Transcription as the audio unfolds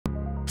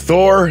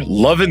Thor,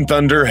 Love and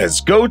Thunder has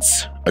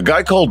goats, a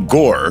guy called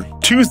Gorr,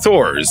 2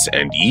 Thors,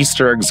 and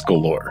Easter eggs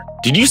galore.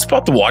 Did you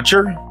spot the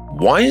Watcher?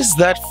 Why is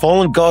that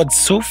fallen god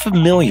so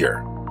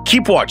familiar?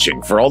 Keep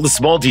watching for all the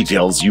small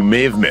details you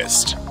may have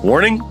missed.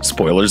 Warning,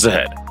 spoilers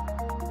ahead.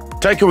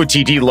 Taika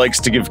Waititi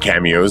likes to give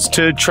cameos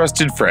to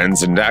trusted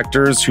friends and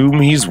actors whom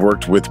he's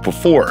worked with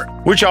before,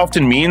 which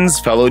often means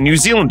fellow New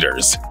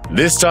Zealanders.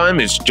 This time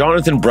it's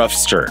Jonathan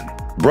Bruff's turn.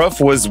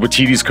 Bruff was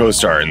Waititi's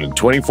co-star in the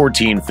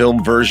 2014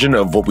 film version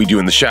of What We Do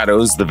in the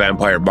Shadows, the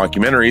vampire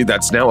mockumentary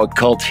that's now a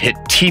cult hit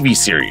TV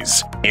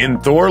series. In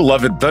Thor,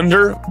 Love and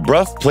Thunder,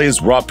 Bruff plays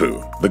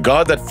Rapu, the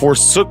god that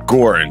forsook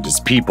Gorr and his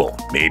people.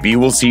 Maybe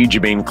we'll see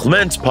Jermaine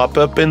Clement pop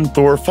up in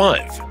Thor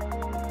 5.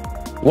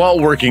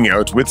 While working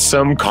out with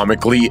some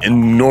comically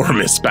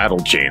enormous battle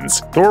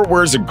chains, Thor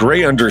wears a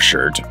gray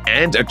undershirt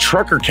and a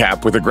trucker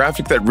cap with a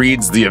graphic that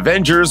reads The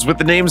Avengers with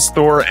the names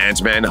Thor,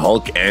 Ant-Man,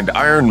 Hulk, and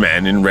Iron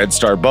Man in red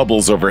star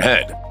bubbles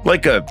overhead.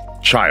 Like a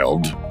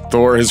child,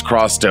 Thor has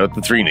crossed out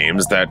the 3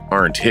 names that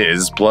aren't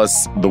his,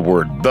 plus the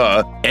word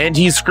the, and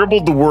he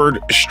scribbled the word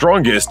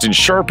strongest in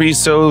Sharpie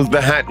so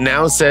the hat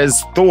now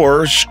says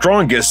Thor,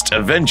 Strongest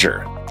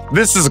Avenger.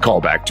 This is a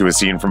callback to a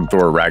scene from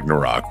Thor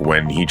Ragnarok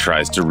when he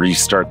tries to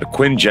restart the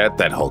Quinjet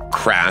that Hulk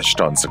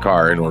crashed on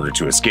Sakaar in order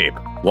to escape.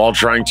 While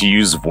trying to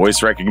use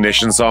voice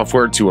recognition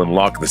software to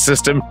unlock the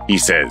system, he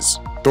says,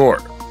 Thor,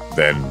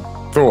 then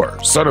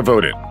Thor, son of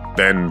Odin,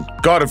 then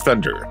God of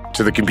Thunder,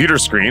 to the computer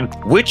screen,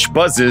 which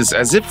buzzes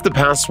as if the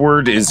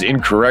password is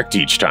incorrect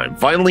each time.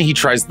 Finally, he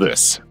tries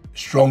this.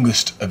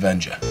 Strongest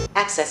Avenger.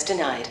 Access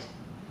denied.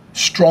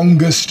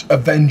 Strongest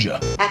Avenger.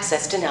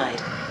 Access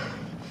denied.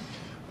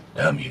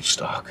 Damn you,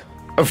 Stark.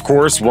 Of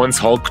course, once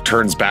Hulk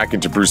turns back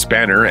into Bruce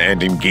Banner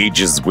and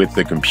engages with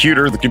the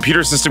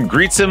computer system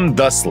greets him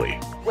thusly.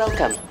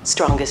 Welcome,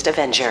 Strongest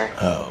Avenger.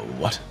 Oh,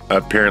 what?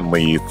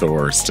 Apparently,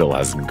 Thor still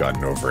hasn't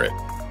gotten over it.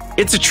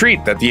 It's a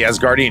treat that the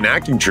Asgardian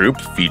acting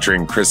troupe,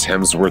 featuring Chris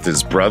Hemsworth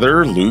as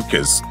brother, Luke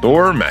as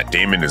Thor, Matt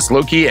Damon as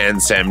Loki,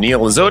 and Sam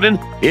Neill as Odin,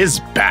 is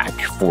back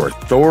for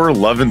Thor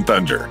Love and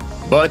Thunder.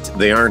 But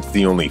they aren't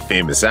the only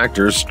famous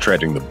actors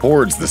treading the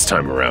boards this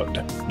time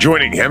around.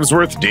 Joining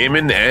Hemsworth,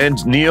 Damon,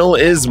 and Neil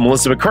is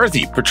Melissa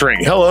McCarthy,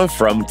 portraying Hela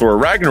from Thor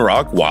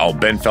Ragnarok, while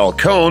Ben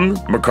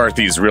Falcone,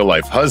 McCarthy's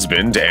real-life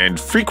husband and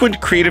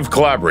frequent creative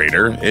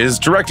collaborator, is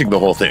directing the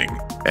whole thing,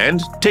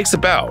 and takes a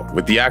bow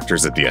with the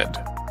actors at the end.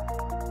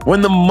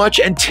 When the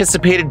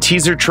much-anticipated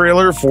teaser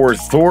trailer for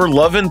Thor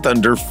Love and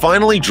Thunder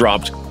finally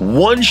dropped,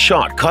 one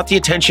shot caught the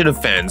attention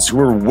of fans who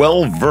were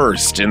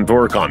well-versed in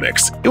Thor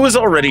comics. It was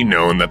already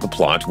known that the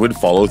plot would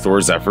follow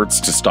Thor's efforts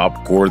to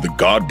stop Gorr the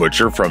God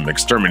Butcher from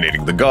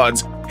exterminating the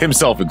gods,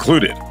 himself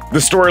included. The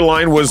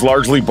storyline was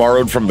largely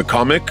borrowed from the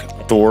comic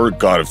Thor,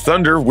 God of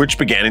Thunder, which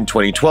began in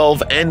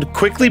 2012 and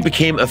quickly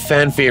became a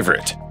fan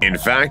favorite. In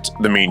fact,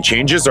 the main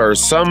changes are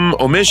some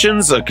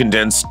omissions, a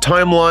condensed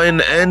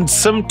timeline, and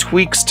some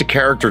tweaks to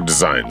character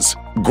designs.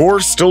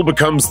 Gorr still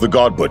becomes the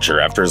God Butcher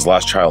after his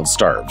last child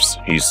starves.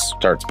 He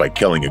starts by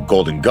killing a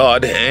golden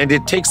god, and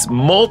it takes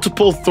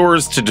multiple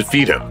Thors to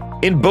defeat him.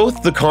 In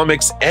both the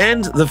comics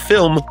and the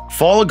film,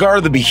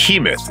 Falligar the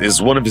Behemoth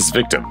is one of his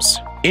victims.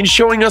 In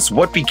showing us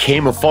what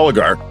became of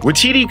Falligar,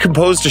 Waititi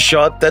composed a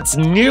shot that's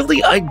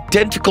nearly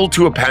identical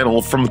to a panel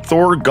from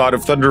Thor God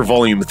of Thunder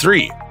Volume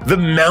 3. The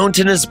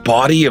mountainous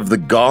body of the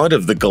god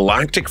of the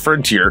galactic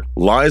frontier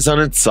lies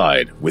on its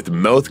side, with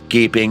mouth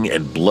gaping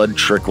and blood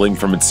trickling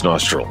from its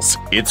nostrils.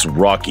 Its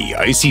rocky,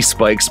 icy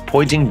spikes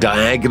pointing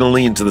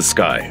diagonally into the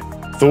sky.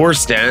 Thor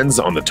stands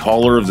on the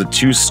taller of the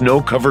 2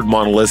 snow-covered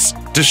monoliths,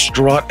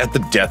 distraught at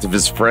the death of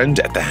his friend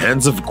at the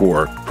hands of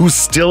Gorr, who's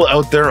still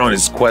out there on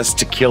his quest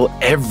to kill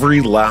every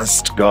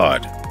last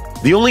god.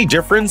 The only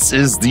difference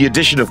is the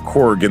addition of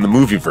Korg in the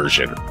movie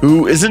version,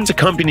 who isn't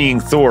accompanying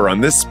Thor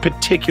on this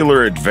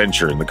particular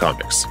adventure in the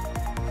comics.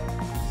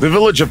 The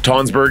village of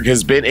Tonsberg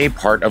has been a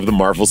part of the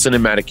Marvel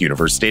Cinematic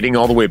Universe dating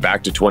all the way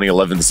back to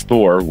 2011's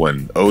Thor,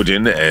 when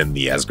Odin and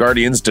the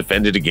Asgardians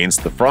defended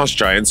against the Frost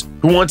Giants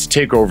who want to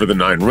take over the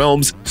 9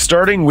 realms,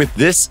 starting with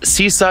this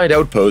seaside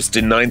outpost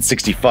in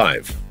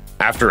 965.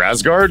 After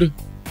Asgard,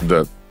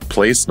 the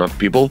place, not the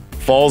people,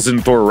 falls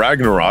in Thor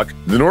Ragnarok,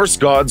 the Norse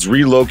gods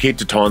relocate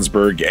to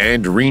Tonsberg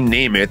and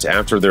rename it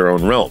after their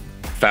own realm.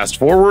 Fast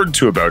forward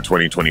to about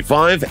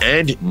 2025,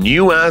 and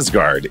New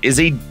Asgard is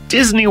a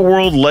Disney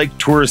World-like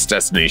tourist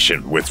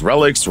destination with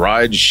relics,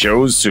 rides,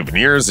 shows,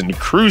 souvenirs, and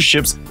cruise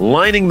ships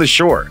lining the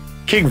shore.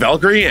 King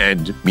Valkyrie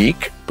and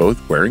Miek,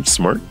 both wearing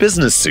smart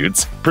business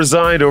suits,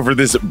 preside over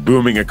this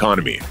booming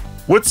economy.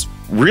 What's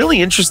really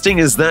interesting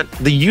is that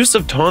the use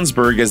of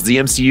Tonsberg as the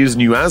MCU's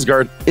New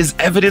Asgard is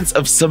evidence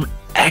of some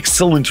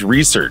excellent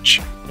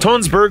research.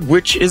 Tonsberg,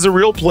 which is a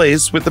real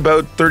place with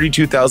about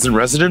 32,000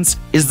 residents,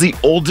 is the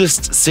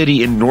oldest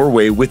city in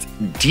Norway with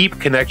deep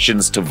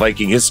connections to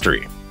Viking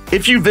history.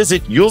 If you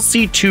visit, you'll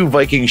see 2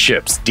 Viking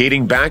ships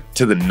dating back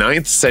to the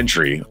 9th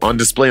century on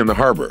display in the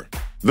harbor.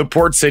 The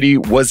port city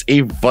was a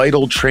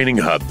vital training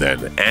hub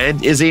then,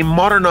 and is a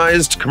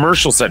modernized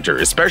commercial center,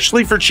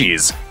 especially for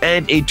cheese,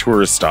 and a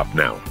tourist stop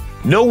now.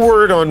 No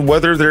word on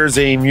whether there's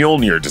a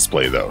Mjolnir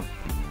display though.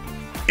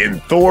 In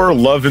Thor: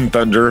 Love and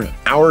Thunder,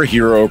 our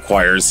hero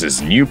acquires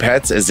his new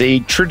pets as a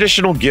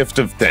traditional gift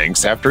of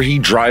thanks after he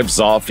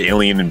drives off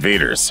alien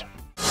invaders.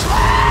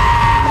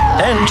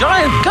 And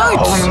giant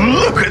goats!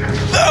 Oh, look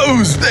at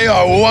those! They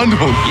are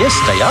wonderful! Yes,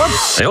 they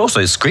are. They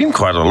also scream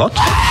quite a lot.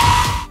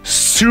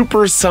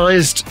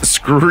 Supersized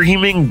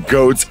screaming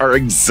goats are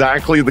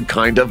exactly the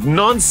kind of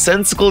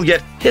nonsensical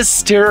yet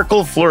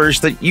hysterical flourish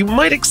that you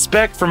might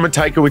expect from a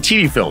Taika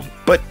Waititi film.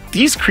 But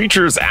these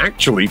creatures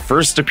actually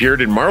first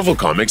appeared in Marvel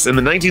Comics in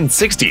the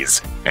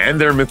 1960s, and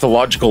their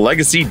mythological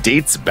legacy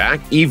dates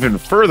back even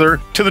further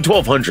to the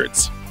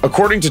 1200s.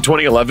 According to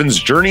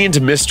 2011's Journey into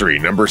Mystery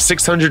number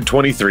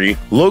 623,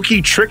 Loki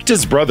tricked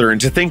his brother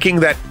into thinking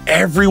that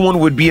everyone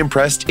would be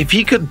impressed if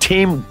he could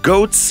tame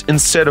goats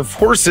instead of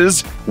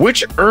horses,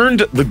 which earned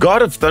the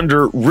God of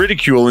Thunder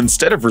ridicule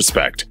instead of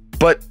respect.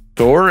 But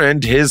Thor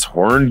and his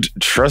horned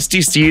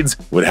trusty steeds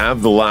would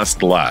have the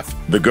last laugh.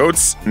 The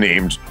goats,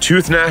 named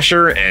Tooth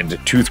Gnasher and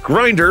Tooth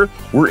Grinder,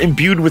 were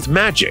imbued with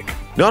magic.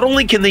 Not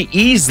only can they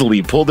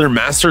easily pull their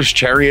master's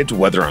chariot,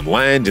 whether on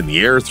land, in the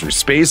air, through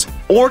space,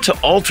 or to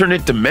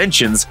alternate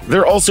dimensions,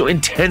 they're also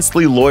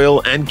intensely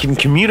loyal and can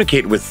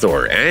communicate with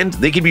Thor, and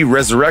they can be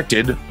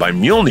resurrected by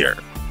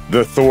Mjolnir.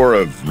 The Thor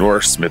of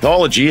Norse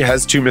mythology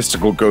has two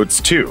mystical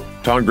goats too.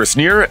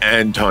 Tongrisnir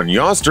and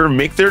Tanjoster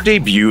make their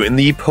debut in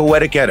the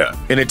Poetic Edda,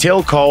 in a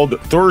tale called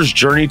Thor's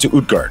Journey to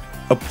Utgard.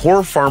 A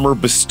poor farmer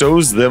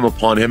bestows them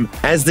upon him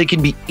as they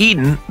can be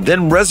eaten,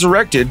 then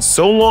resurrected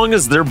so long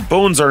as their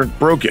bones aren't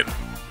broken.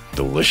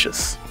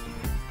 Delicious.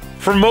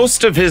 For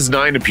most of his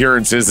 9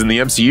 appearances in the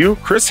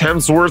MCU, Chris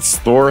Hemsworth's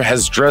Thor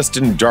has dressed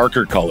in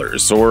darker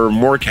colors or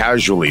more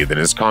casually than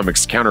his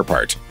comics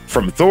counterpart.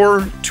 From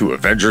Thor to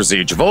Avengers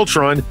Age of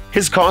Ultron,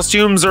 his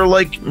costumes are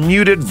like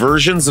muted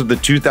versions of the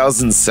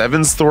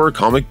 2007's Thor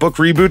comic book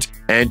reboot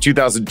and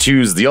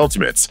 2002's The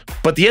Ultimates.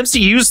 But the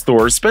MCU's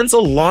Thor spends a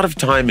lot of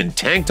time in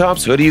tank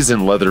tops, hoodies,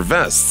 and leather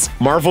vests.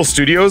 Marvel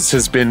Studios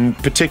has been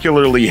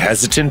particularly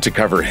hesitant to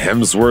cover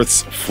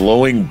Hemsworth's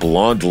flowing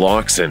blonde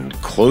locks and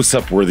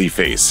close-up worthy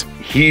face.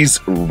 He's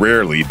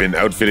rarely been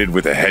outfitted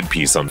with a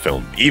headpiece on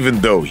film,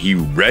 even though he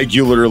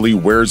regularly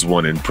wears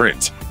one in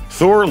print.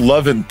 Thor: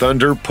 Love and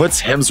Thunder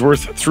puts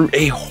Hemsworth through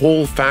a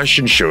whole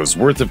fashion show's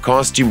worth of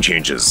costume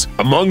changes.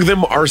 Among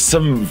them are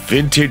some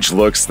vintage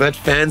looks that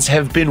fans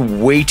have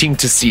been waiting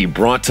to see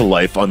brought to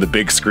life on the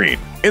big screen.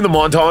 In the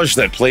montage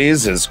that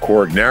plays as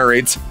Korg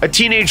narrates, a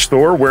teenage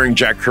Thor wearing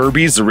Jack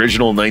Kirby's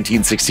original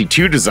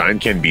 1962 design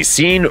can be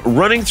seen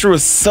running through a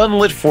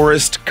sunlit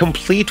forest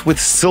complete with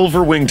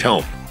silver-winged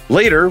helm.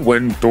 Later,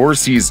 when Thor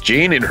sees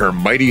Jane in her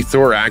Mighty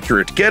Thor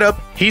accurate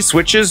getup, he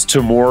switches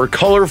to more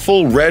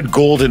colorful red,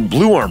 gold, and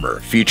blue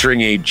armor,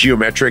 featuring a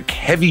geometric,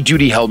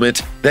 heavy-duty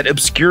helmet that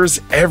obscures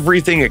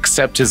everything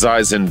except his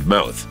eyes and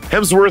mouth.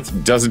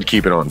 Hemsworth doesn't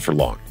keep it on for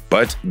long,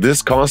 but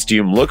this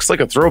costume looks like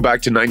a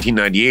throwback to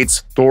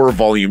 1998's Thor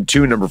Volume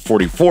 2 number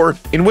 44,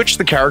 in which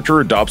the character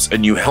adopts a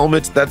new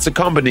helmet that's a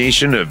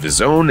combination of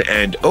his own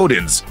and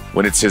Odin's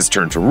when it's his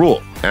turn to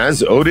rule.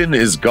 As Odin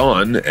is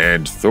gone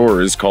and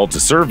Thor is called to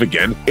serve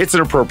again, it's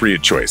an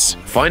appropriate choice.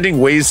 Finding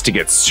ways to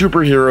get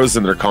superheroes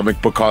in their comic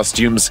book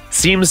costumes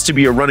seems to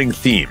be a running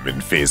theme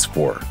in Phase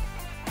 4.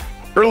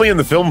 Early in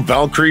the film,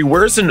 Valkyrie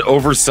wears an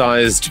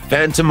oversized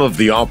Phantom of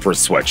the Opera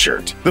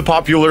sweatshirt. The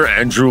popular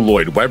Andrew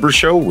Lloyd Webber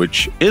show,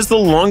 which is the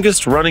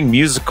longest-running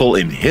musical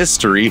in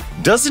history,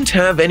 doesn't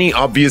have any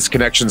obvious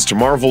connections to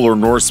Marvel or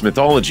Norse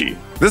mythology.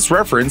 This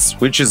reference,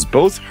 which is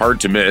both hard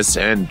to miss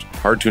and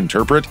hard to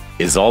interpret,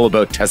 is all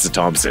about Tessa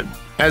Thompson.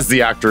 As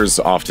the actors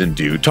often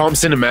do,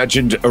 Thompson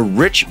imagined a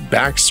rich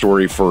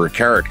backstory for her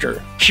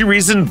character. She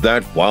reasoned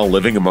that while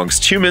living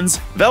amongst humans,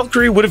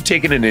 Valkyrie would have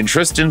taken an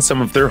interest in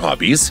some of their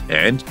hobbies,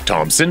 and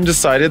Thompson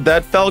decided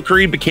that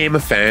Valkyrie became a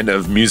fan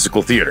of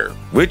musical theater,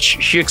 which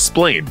she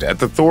explained at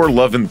the Thor: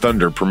 Love and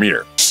Thunder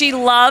premiere. She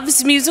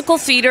loves musical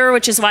theater,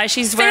 which is why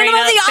she's wearing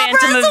a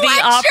Phantom of the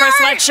Opera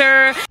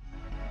sweatshirt.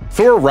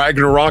 Thor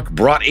Ragnarok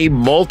brought a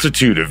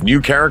multitude of new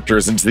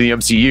characters into the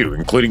MCU,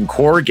 including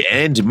Korg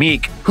and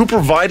Miek, who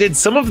provided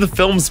some of the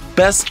film's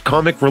best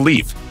comic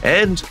relief,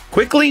 and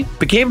quickly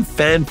became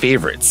fan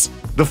favorites.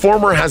 The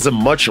former has a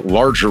much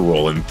larger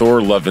role in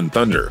Thor: Love and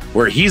Thunder,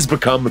 where he's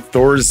become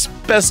Thor's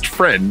best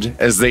friend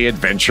as they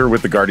adventure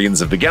with the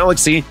Guardians of the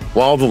Galaxy,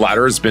 while the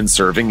latter has been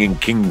serving in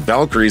King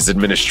Valkyrie's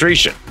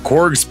administration.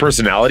 Korg's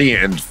personality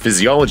and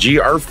physiology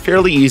are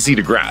fairly easy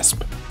to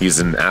grasp. He's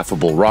an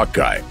affable rock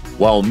guy,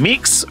 while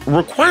Miek's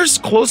requires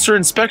closer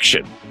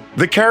inspection.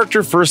 The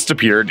character first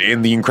appeared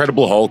in The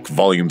Incredible Hulk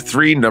Volume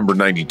 3, number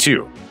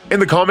 92. In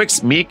the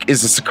comics, Miek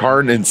is a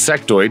Sakaran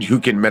insectoid who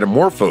can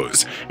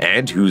metamorphose,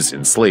 and who's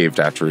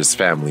enslaved after his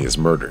family is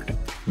murdered.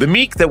 The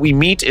Miek that we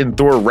meet in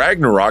Thor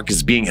Ragnarok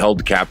is being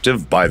held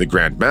captive by the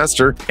Grand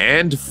Master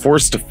and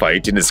forced to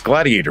fight in his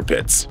gladiator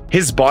pits.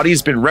 His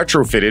body's been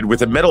retrofitted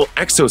with a metal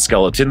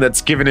exoskeleton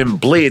that's given him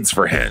blades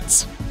for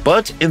hands.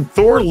 But in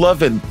Thor: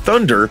 Love and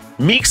Thunder,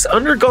 Miek's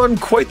undergone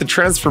quite the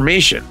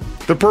transformation.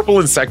 The purple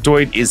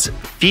insectoid is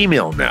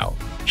female now.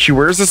 She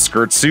wears a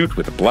skirt suit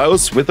with a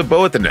blouse with a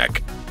bow at the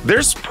neck.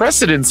 There's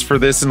precedence for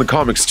this in the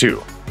comics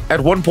too. At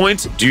one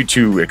point, due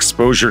to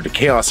exposure to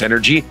chaos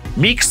energy,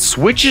 Miek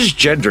switches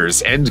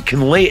genders and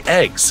can lay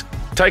eggs.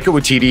 Taika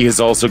Waititi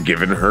has also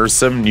given her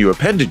some new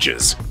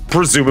appendages.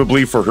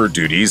 Presumably for her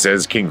duties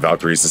as King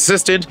Valkyrie's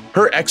assistant,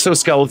 her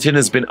exoskeleton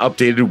has been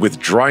updated with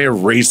dry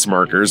erase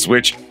markers,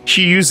 which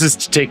she uses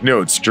to take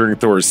notes during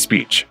Thor's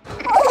speech.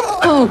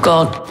 Oh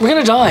god, we're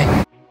gonna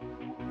die.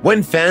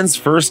 When fans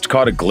first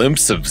caught a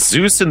glimpse of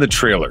Zeus in the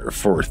trailer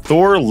for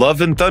Thor: Love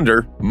and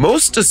Thunder,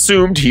 most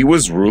assumed he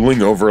was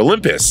ruling over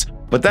Olympus.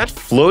 But that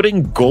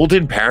floating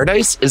golden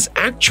paradise is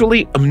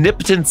actually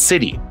Omnipotence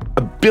City,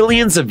 a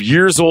billions of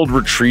years old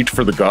retreat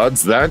for the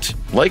gods that,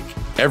 like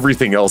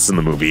everything else in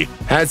the movie,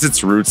 has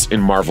its roots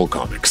in Marvel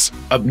Comics.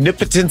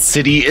 Omnipotence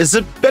City is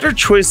a better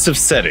choice of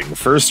setting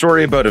for a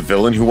story about a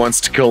villain who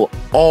wants to kill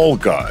all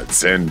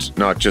gods, and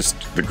not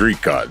just the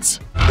Greek gods.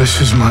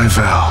 This is my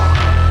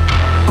vow.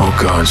 All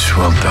gods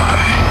will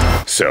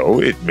die.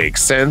 So it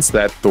makes sense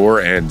that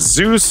Thor and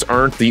Zeus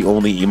aren't the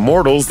only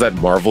immortals that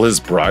Marvel has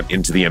brought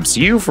into the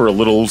MCU for a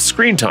little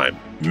screen time.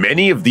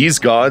 Many of these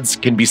gods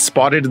can be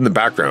spotted in the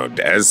background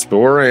as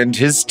Thor and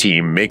his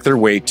team make their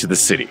way to the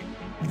city.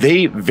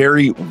 They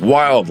vary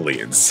wildly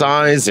in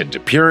size and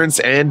appearance,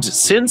 and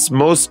since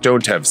most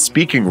don't have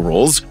speaking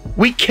roles,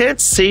 we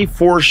can't say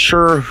for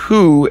sure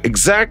who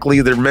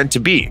exactly they're meant to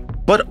be.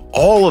 But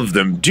all of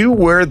them do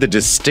wear the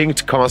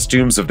distinct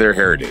costumes of their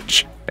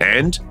heritage.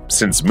 And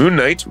since Moon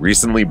Knight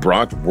recently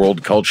brought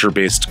world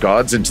culture-based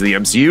gods into the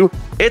MCU,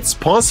 it's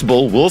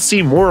possible we'll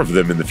see more of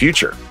them in the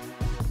future.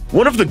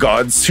 One of the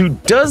gods who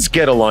does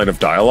get a line of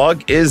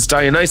dialogue is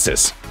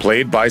Dionysus,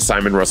 played by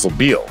Simon Russell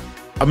Beale.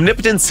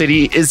 Omnipotence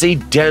City is a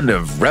den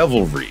of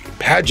revelry,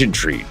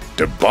 pageantry,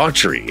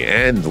 debauchery,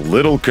 and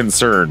little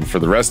concern for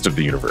the rest of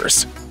the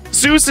universe.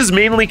 Zeus is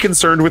mainly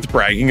concerned with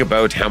bragging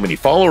about how many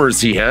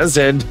followers he has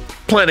and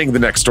planning the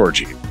next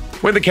orgy.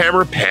 When the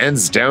camera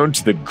pans down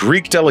to the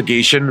Greek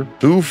delegation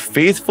who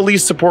faithfully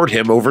support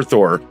him over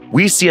Thor,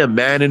 we see a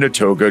man in a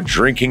toga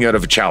drinking out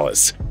of a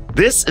chalice.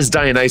 This is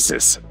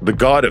Dionysus, the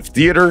god of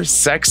theater,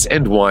 sex,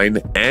 and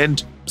wine,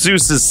 and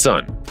Zeus's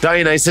son.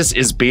 Dionysus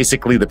is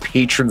basically the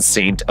patron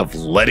saint of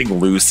letting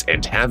loose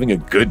and having a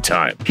good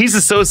time. He's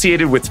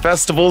associated with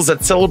festivals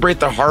that celebrate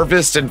the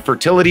harvest and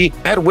fertility,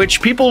 at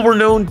which people were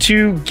known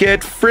to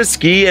get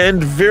frisky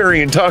and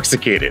very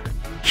intoxicated.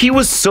 He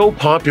was so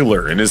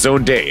popular in his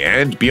own day,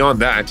 and beyond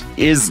that,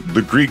 is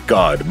the Greek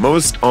god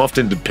most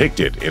often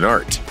depicted in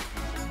art.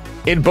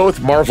 In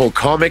both Marvel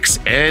Comics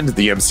and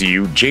the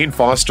MCU, Jane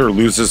Foster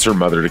loses her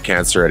mother to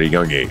cancer at a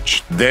young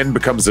age, then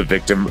becomes a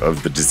victim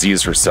of the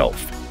disease herself.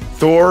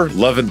 Thor: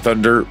 Love and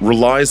Thunder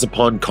relies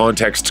upon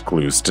context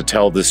clues to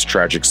tell this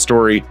tragic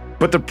story,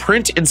 but the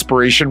print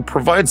inspiration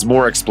provides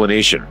more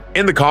explanation.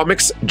 In the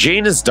comics,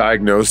 Jane is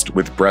diagnosed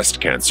with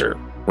breast cancer.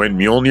 When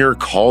Mjolnir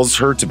calls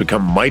her to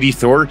become Mighty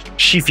Thor,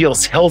 she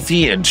feels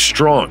healthy and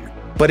strong.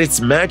 But its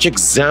magic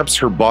zaps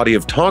her body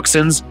of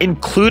toxins,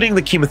 including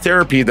the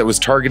chemotherapy that was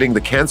targeting the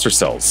cancer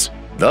cells.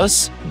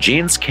 Thus,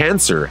 Jane's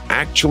cancer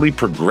actually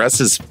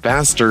progresses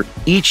faster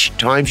each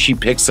time she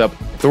picks up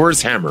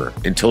Thor's hammer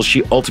until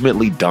she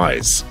ultimately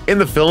dies. In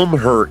the film,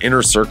 her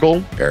inner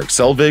circle, Eric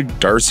Selvig,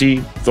 Darcy,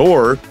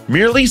 Thor,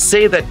 merely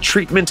say that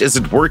treatment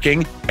isn't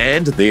working,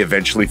 and they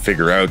eventually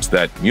figure out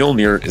that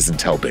Mjolnir isn't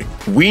helping.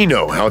 We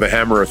know how the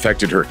hammer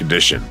affected her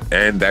condition,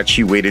 and that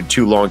she waited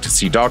too long to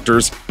see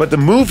doctors, but the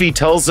movie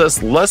tells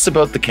us less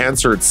about the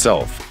cancer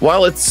itself.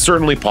 While it's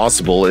certainly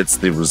possible it's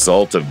the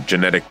result of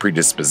genetic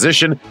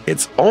predisposition,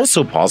 it's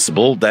also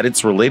possible that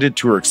it's related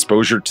to her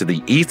exposure to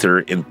the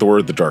ether in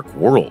Thor: The Dark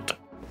World.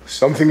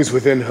 Something is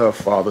within her,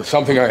 Father.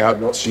 Something I have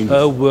not seen.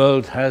 Her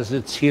world has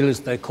its healers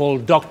they call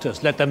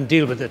doctors. Let them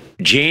deal with it.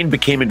 Jane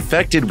became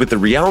infected with the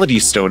Reality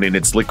Stone in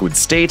its liquid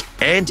state,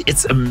 and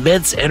its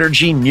immense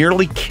energy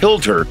nearly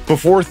killed her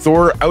before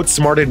Thor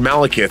outsmarted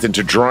Malekith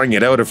into drawing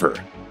it out of her.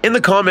 In the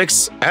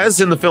comics,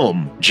 as in the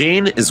film,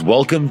 Jane is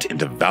welcomed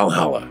into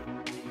Valhalla.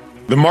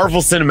 The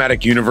Marvel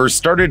Cinematic Universe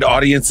started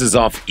audiences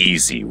off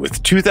easy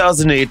with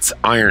 2008's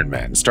Iron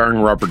Man,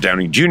 starring Robert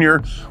Downey Jr.,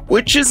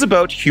 which is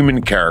about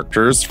human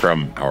characters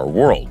from our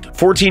world.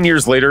 14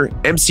 years later,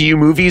 MCU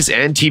movies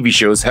and TV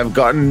shows have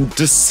gotten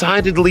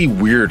decidedly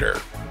weirder.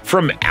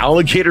 From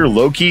Alligator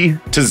Loki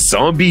to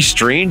Zombie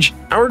Strange,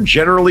 our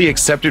generally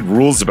accepted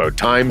rules about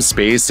time,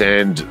 space,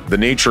 and the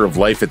nature of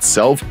life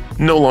itself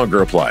no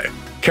longer apply.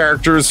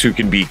 Characters who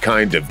can be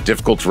kind of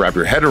difficult to wrap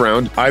your head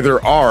around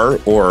either are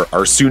or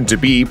are soon to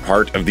be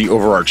part of the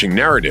overarching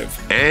narrative,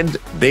 and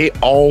they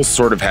all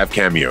sort of have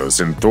cameos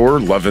in Thor: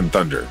 Love and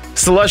Thunder.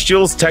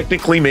 Celestials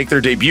technically make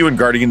their debut in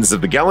Guardians of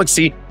the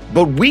Galaxy,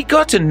 but we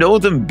got to know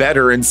them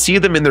better and see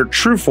them in their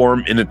true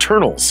form in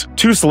Eternals.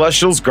 Two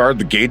Celestials guard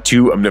the gate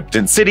to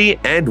Omnipotence City,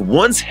 and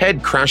one's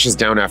head crashes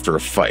down after a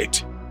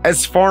fight.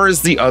 As far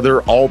as the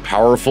other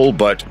all-powerful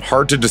but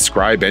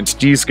hard-to-describe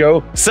entities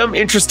go, some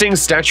interesting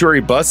statuary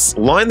busts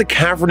line the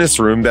cavernous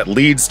room that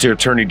leads to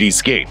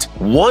Eternity's Gate.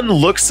 One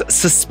looks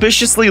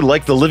suspiciously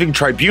like the living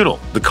Tribunal,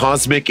 the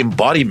cosmic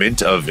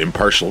embodiment of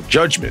impartial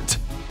judgment.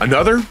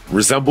 Another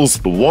resembles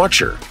the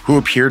Watcher, who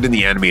appeared in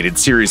the animated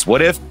series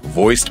What If,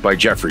 voiced by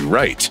Jeffrey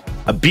Wright.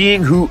 a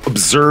being who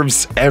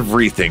observes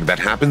everything that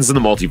happens in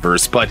the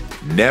multiverse but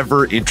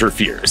never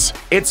interferes.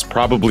 It's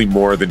probably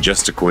more than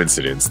just a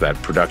coincidence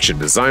that production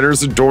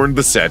designers adorned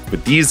the set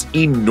with these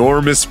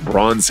enormous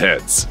bronze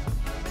heads.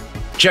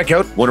 Check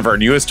out one of our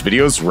newest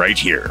videos right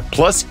here.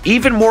 Plus,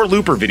 even more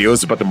Looper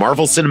videos about the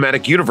Marvel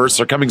Cinematic Universe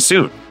are coming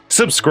soon.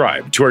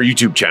 Subscribe to our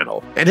YouTube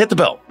channel and hit the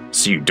bell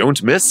so you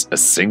don't miss a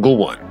single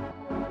one.